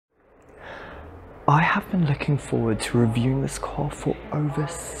I have been looking forward to reviewing this car for over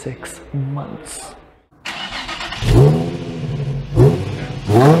 6 months.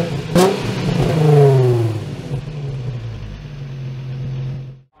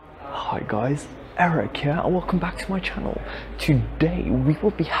 Hi guys, Eric here and welcome back to my channel. Today we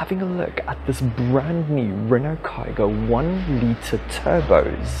will be having a look at this brand new Renault Kiger 1.0T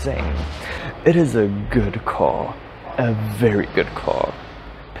Turbo Zen. It is a good car, a very good car.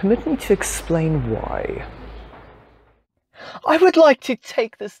 Permit me to explain why. I would like to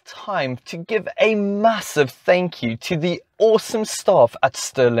take this time to give a massive thank you to the awesome staff at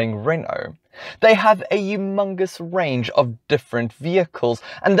Sterling Renault. They have a humongous range of different vehicles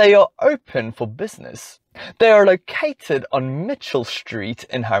and they are open for business. They are located on Mitchell Street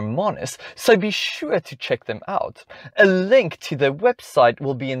in Hermanus, so be sure to check them out. A link to their website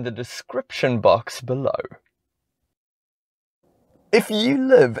will be in the description box below. If you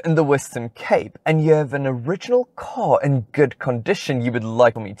live in the Western Cape and you have an original car in good condition you would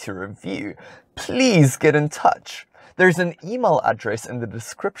like me to review, please get in touch. There's an email address in the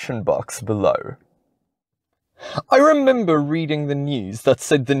description box below. I remember reading the news that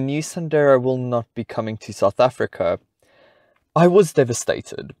said the new Sandero will not be coming to South Africa. I was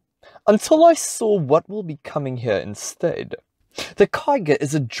devastated, until I saw what will be coming here instead. The Kiger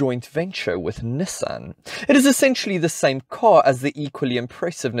is a joint venture with Nissan. It is essentially the same car as the equally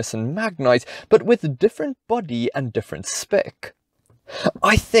impressive Nissan Magnite, but with a different body and different spec.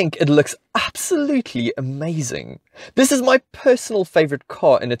 I think it looks absolutely amazing. This is my personal favorite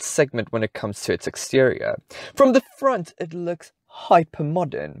car in its segment when it comes to its exterior. From the front, it looks hyper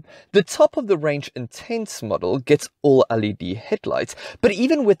modern. The top of the range Intense model gets all LED headlights, but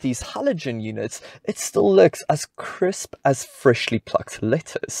even with these halogen units, it still looks as crisp as freshly plucked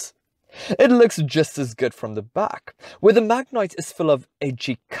lettuce. It looks just as good from the back. Where the Magnite is full of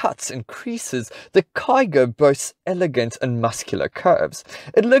edgy cuts and creases, the Kiger boasts elegant and muscular curves.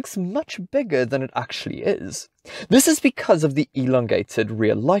 It looks much bigger than it actually is. This is because of the elongated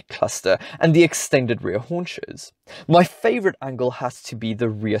rear light cluster and the extended rear haunches. My favorite angle has to be the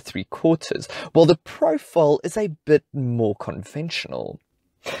rear 3/4, while the profile is a bit more conventional.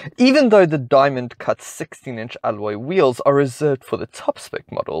 Even though the diamond-cut 16-inch alloy wheels are reserved for the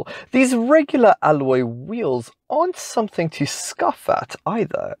top-spec model, these regular alloy wheels aren't something to scoff at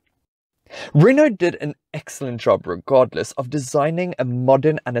either. Renault did an excellent job regardless of designing a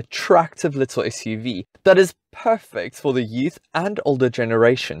modern and attractive little SUV that is perfect for the youth and older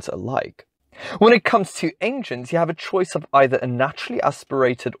generations alike. When it comes to engines, you have a choice of either a naturally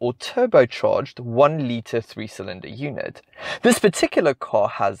aspirated or turbocharged 1-litre 3-cylinder unit. This particular car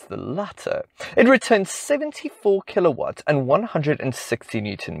has the latter. It returns 74 kilowatts and 160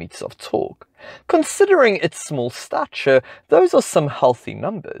 newton meters of torque. Considering its small stature, those are some healthy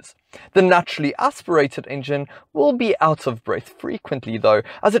numbers. The naturally aspirated engine will be out of breath frequently though,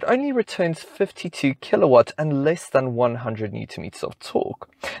 as it only returns 52 kilowatts and less than 100 newton meters of torque.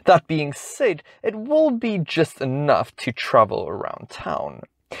 That being said, it will be just enough to travel around town.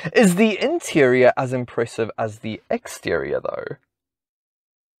 Is the interior as impressive as the exterior though?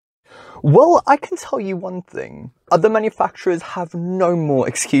 Well, I can tell you one thing. Other manufacturers have no more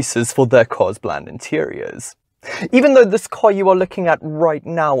excuses for their cars' bland interiors. Even though this car you are looking at right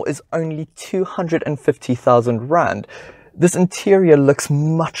now is only 250,000 Rand, this interior looks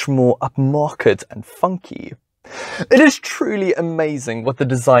much more upmarket and funky. It is truly amazing what the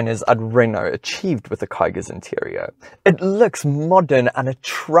designers at Renault achieved with the Kiger's interior. It looks modern and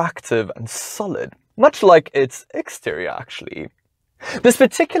attractive and solid, much like its exterior actually. This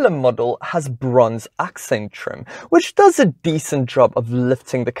particular model has bronze accent trim, which does a decent job of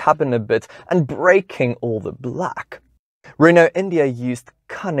lifting the cabin a bit and breaking all the black. Renault India used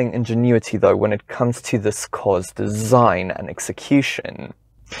cunning ingenuity though when it comes to this car's design and execution.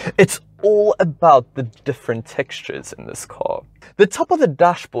 It's all about the different textures in this car. The top of the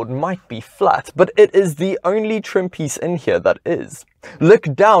dashboard might be flat, but it is the only trim piece in here that is.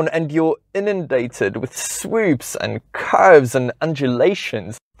 Look down and you're inundated with swoops and curves and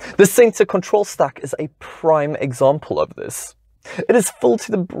undulations. The center control stack is a prime example of this. It is full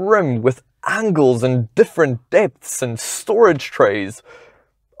to the brim with angles and different depths and storage trays.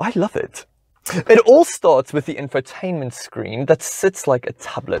 I love it. It all starts with the infotainment screen that sits like a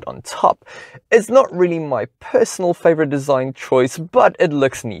tablet on top. It's not really my personal favorite design choice, but it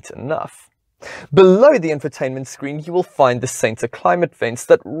looks neat enough. Below the infotainment screen, you will find the center climate vents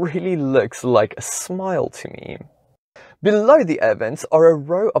that really looks like a smile to me. Below the air vents are a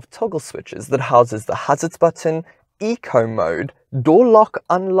row of toggle switches that houses the hazards button, eco mode, door lock,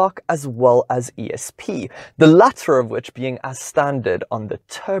 unlock, as well as ESP, the latter of which being as standard on the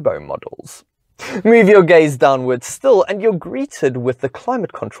turbo models. Move your gaze downwards still and you're greeted with the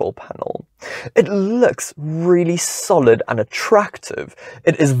climate control panel. It looks really solid and attractive.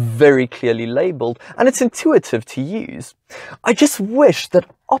 It is very clearly labeled and it's intuitive to use. I just wish that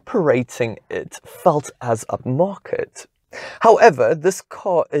operating it felt as upmarket. However, this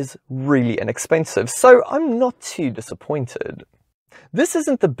car is really inexpensive, so I'm not too disappointed. This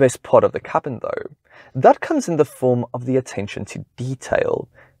isn't the best part of the cabin though. That comes in the form of the attention to detail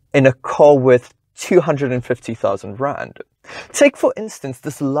in a car with 250,000 Rand. Take for instance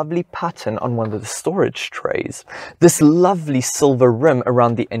this lovely pattern on one of the storage trays, this lovely silver rim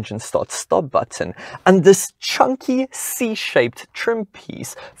around the engine start-stop button, and this chunky C-shaped trim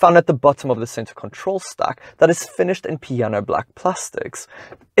piece found at the bottom of the center control stack that is finished in piano black plastics.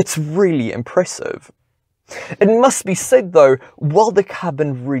 It's really impressive. It must be said though, while the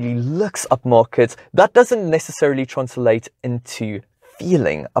cabin really looks upmarket, that doesn't necessarily translate into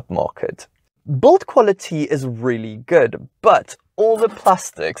feeling upmarket. Build quality is really good, but all the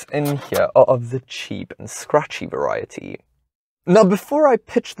plastics in here are of the cheap and scratchy variety. Now before I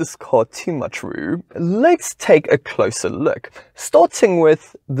pitch this car too much, Roo, let's take a closer look, starting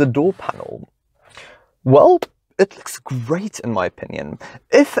with the door panel. Well, it looks great in my opinion,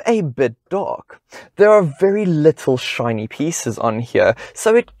 if a bit dark. There are very little shiny pieces on here,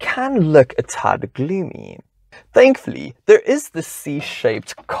 so it can look a tad gloomy. Thankfully, there is this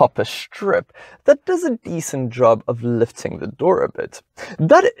C-shaped copper strip that does a decent job of lifting the door a bit.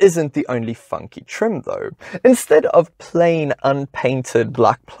 That isn't the only funky trim though. Instead of plain unpainted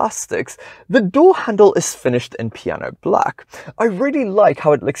black plastics, the door handle is finished in piano black. I really like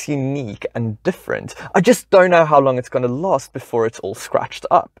how it looks unique and different. I just don't know how long it's going to last before it's all scratched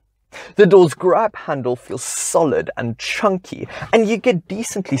up. The door's grab handle feels solid and chunky, and you get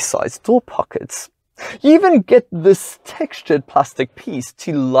decently sized door pockets. You even get this textured plastic piece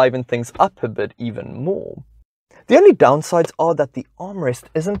to liven things up a bit even more. The only downsides are that the armrest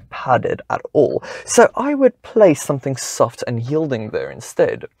isn't padded at all, so I would place something soft and yielding there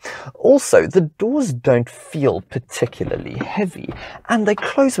instead. Also, the doors don't feel particularly heavy, and they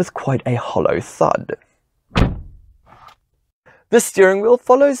close with quite a hollow thud. The steering wheel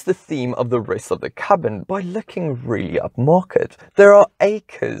follows the theme of the rest of the cabin by looking really upmarket. There are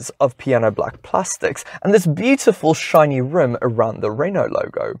acres of piano black plastics and this beautiful shiny rim around the Renault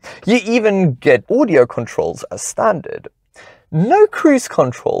logo. You even get audio controls as standard. No cruise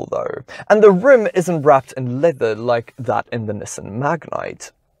control though, and the rim isn't wrapped in leather like that in the Nissan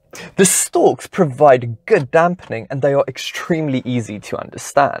Magnite. The stalks provide good dampening and they are extremely easy to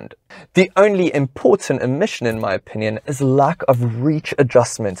understand. The only important omission in my opinion is lack of reach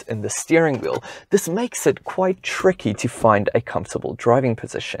adjustment in the steering wheel. This makes it quite tricky to find a comfortable driving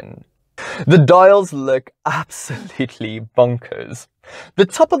position. The dials look absolutely bonkers. The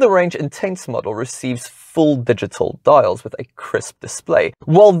top of the range Intense model receives full digital dials with a crisp display,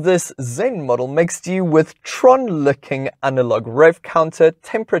 while this Zen model makes do with Tron-looking analog rev counter,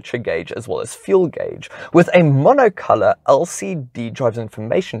 temperature gauge as well as fuel gauge, with a monocolor LCD drives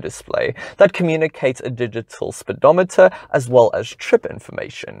information display that communicates a digital speedometer as well as trip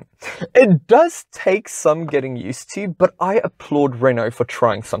information. It does take some getting used to, but I applaud Renault for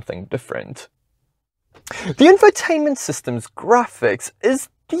trying something different. The infotainment system's graphics is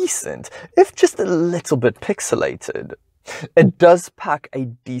decent, if just a little bit pixelated. It does pack a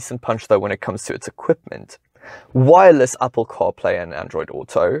decent punch though when it comes to its equipment. Wireless Apple CarPlay and Android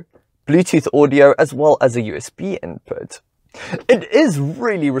Auto, Bluetooth audio as well as a USB input. It is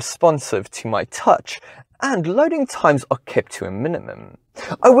really responsive to my touch, and loading times are kept to a minimum.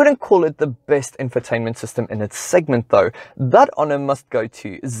 I wouldn't call it the best infotainment system in its segment though. That honor must go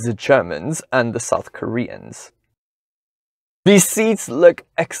to the Germans and the South Koreans. These seats look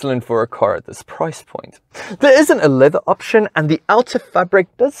excellent for a car at this price point. There isn't a leather option and the outer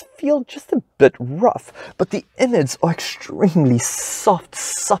fabric does feel just a bit rough, but the innards are extremely soft,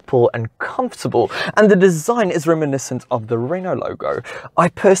 supple and comfortable, and the design is reminiscent of the Renault logo. I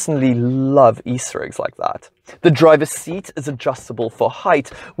personally love Easter eggs like that. The driver's seat is adjustable for height,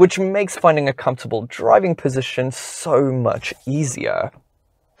 which makes finding a comfortable driving position so much easier.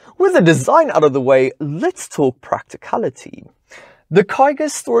 With the design out of the way, let's talk practicality. The Kiger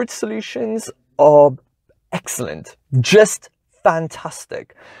storage solutions are excellent, just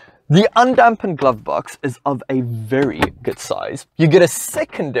fantastic. The undampened glove box is of a very good size. You get a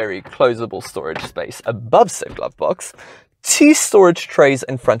secondary closable storage space above said glove box, 2 storage trays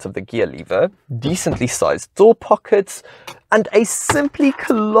in front of the gear lever, decently sized door pockets, and a simply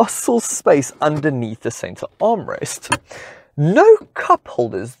colossal space underneath the center armrest. No cup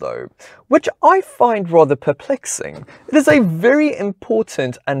holders though, which I find rather perplexing. It is a very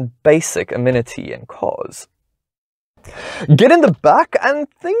important and basic amenity in cars. Get in the back and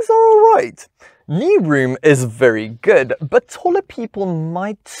things are alright. Knee room is very good, but taller people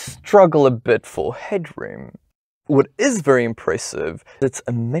might struggle a bit for headroom. What is very impressive is its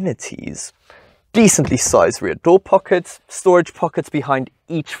amenities. Decently sized rear door pockets, storage pockets behind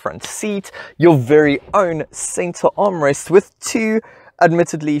each front seat, your very own center armrest with two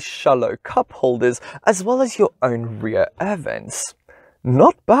admittedly shallow cup holders, as well as your own rear air vents.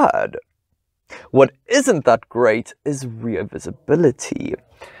 Not bad. What isn't that great is rear visibility.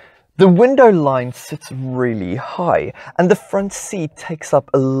 The window line sits really high and the front seat takes up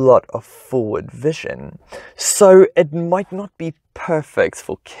a lot of forward vision, so it might not be perfect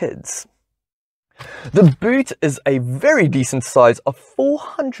for kids. The boot is a very decent size of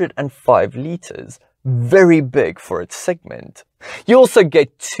 405 litres, very big for its segment. You also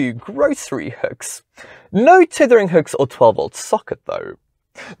get two grocery hooks. No tethering hooks or 12-volt socket though.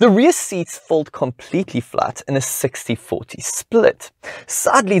 The rear seats fold completely flat in a 60-40 split.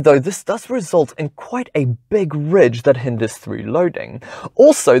 Sadly though, this does result in quite a big ridge that hinders through loading.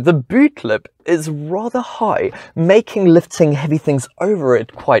 Also, the boot lip is rather high, making lifting heavy things over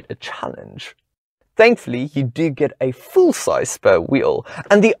it quite a challenge. Thankfully, you do get a full-size spare wheel,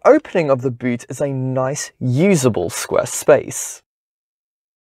 and the opening of the boot is a nice, usable square space.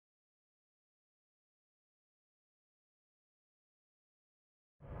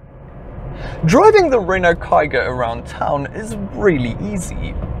 Driving the Renault Kiger around town is really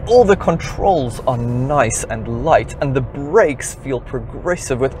easy. All the controls are nice and light, and the brakes feel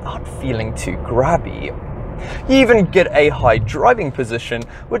progressive without feeling too grabby. You even get a high driving position,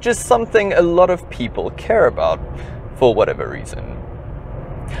 which is something a lot of people care about, for whatever reason.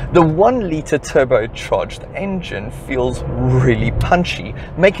 The 1-litre turbocharged engine feels really punchy,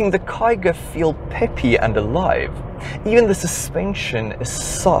 making the Kiger feel peppy and alive. Even the suspension is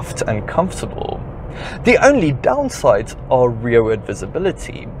soft and comfortable. The only downsides are rearward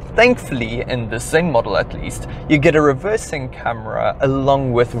visibility. Thankfully, in the Zen model at least, you get a reversing camera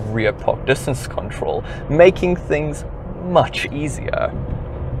along with rear park distance control, making things much easier.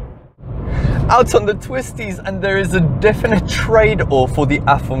 Out on the twisties, and there is a definite trade-off for the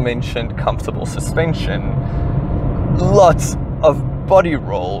aforementioned comfortable suspension. Lots of body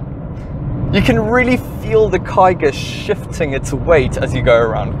roll. You can really feel the Kiger shifting its weight as you go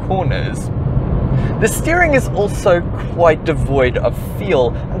around corners. The steering is also quite devoid of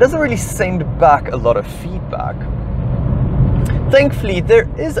feel and doesn't really send back a lot of feedback. Thankfully, there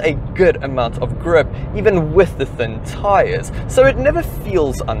is a good amount of grip even with the thin tires, so it never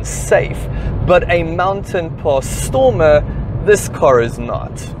feels unsafe, but a mountain pass stormer, this car is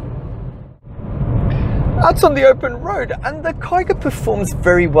not. Out on the open road, and the Kiger performs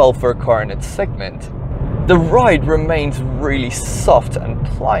very well for a car in its segment. The ride remains really soft and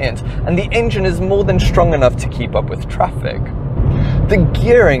pliant, and the engine is more than strong enough to keep up with traffic. The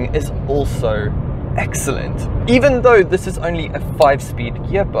gearing is also excellent. Even though this is only a 5-speed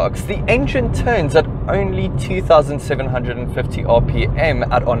gearbox, the engine turns at only 2,750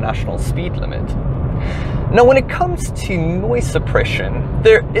 RPM at our national speed limit. Now, when it comes to noise suppression,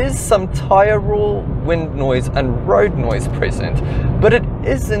 there is some tire roll, wind noise and road noise present, but it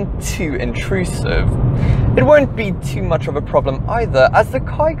isn't too intrusive. It won't be too much of a problem either, as the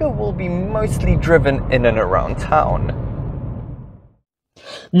Kiger will be mostly driven in and around town.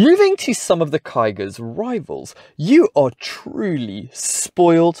 Moving to some of the Kiger's rivals, you are truly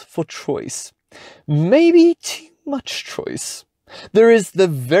spoiled for choice. Maybe too much choice. There is the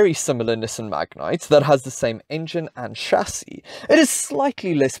very similar Nissan Magnite that has the same engine and chassis. It is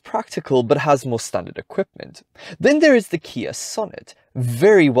slightly less practical but has more standard equipment. Then there is the Kia Sonet,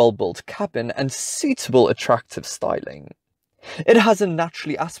 very well built cabin and suitable attractive styling. It has a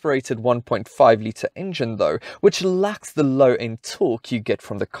naturally aspirated 1.5-litre engine though, which lacks the low-end torque you get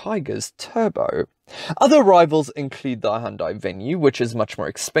from the Kiger's turbo. Other rivals include the Hyundai Venue, which is much more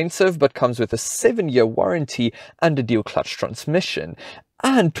expensive but comes with a 7-year warranty and a dual-clutch transmission,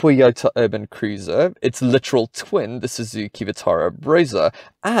 and Toyota Urban Cruiser, its literal twin, the Suzuki Vitara Brezza,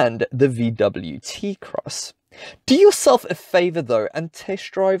 and the VW T-Cross. Do yourself a favour though and test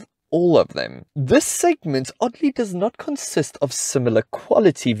drive all of them. This segment oddly does not consist of similar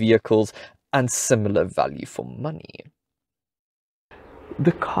quality vehicles and similar value for money.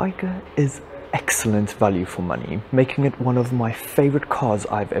 The Kiger is excellent value for money, making it one of my favorite cars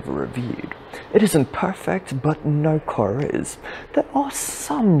I've ever reviewed. It isn't perfect, but no car is. There are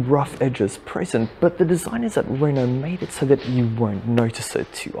some rough edges present, but the designers at Renault made it so that you won't notice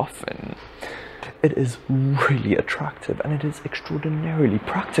it too often. It is really attractive and it is extraordinarily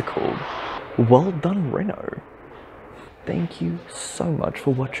practical. Well done, Renault. Thank you so much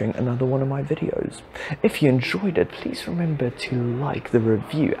for watching another one of my videos. If you enjoyed it, please remember to like the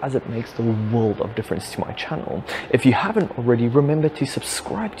review as it makes the world of difference to my channel. If you haven't already, remember to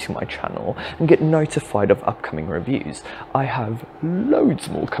subscribe to my channel and get notified of upcoming reviews. I have loads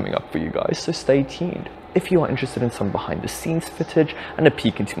more coming up for you guys, so stay tuned. If you are interested in some behind the scenes footage and a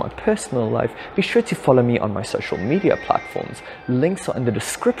peek into my personal life, be sure to follow me on my social media platforms. Links are in the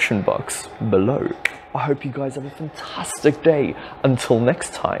description box below. I hope you guys have a fantastic day. Until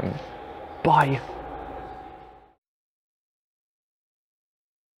next time, bye.